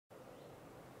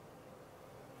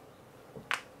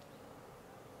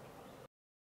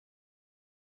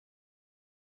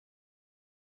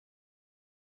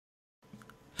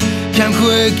Came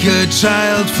quick, a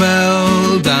child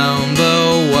fell down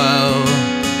the well.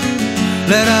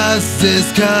 Let us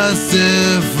discuss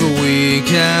if we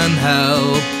can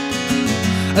help.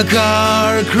 A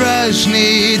car crash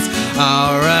needs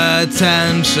our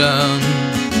attention.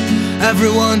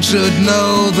 Everyone should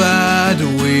know that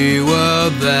we were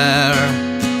there.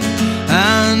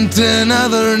 And in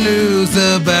other news,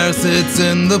 a bear sits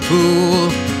in the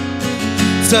pool.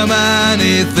 So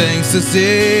many things to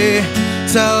see,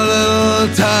 so little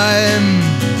time.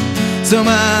 So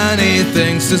many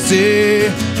things to see,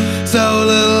 so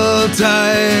little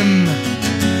time.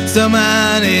 So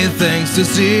many things to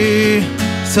see,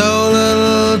 so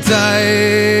little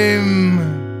time.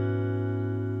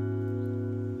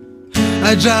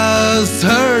 I just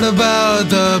heard about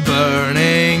the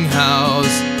burning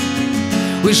house.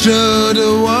 We should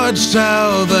have watched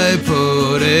how they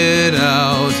put it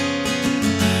out.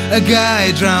 A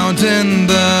guy drowned in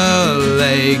the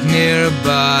lake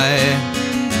nearby.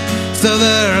 So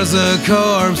there's a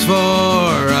corpse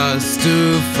for us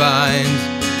to find.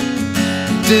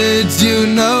 Did you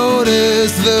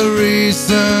notice the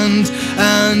recent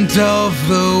end of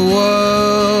the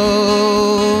world?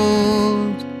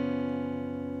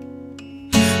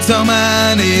 So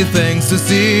many things to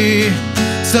see,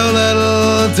 so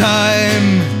little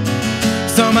time.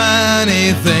 So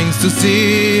many things to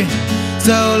see,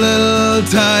 so little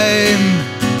time.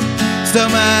 So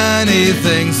many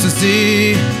things to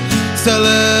see, so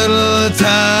little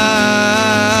time.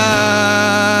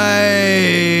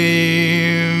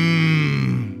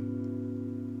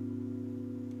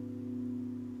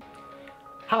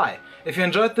 Hi, if you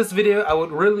enjoyed this video, I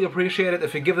would really appreciate it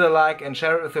if you give it a like and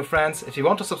share it with your friends. If you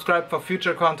want to subscribe for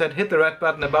future content, hit the red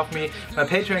button above me. My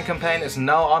Patreon campaign is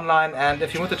now online, and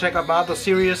if you want to check out my other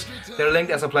series, they're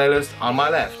linked as a playlist on my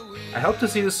left. I hope to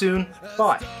see you soon.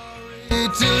 Bye.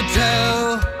 To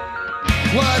tell,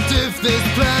 what if this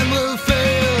plan will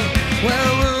fail?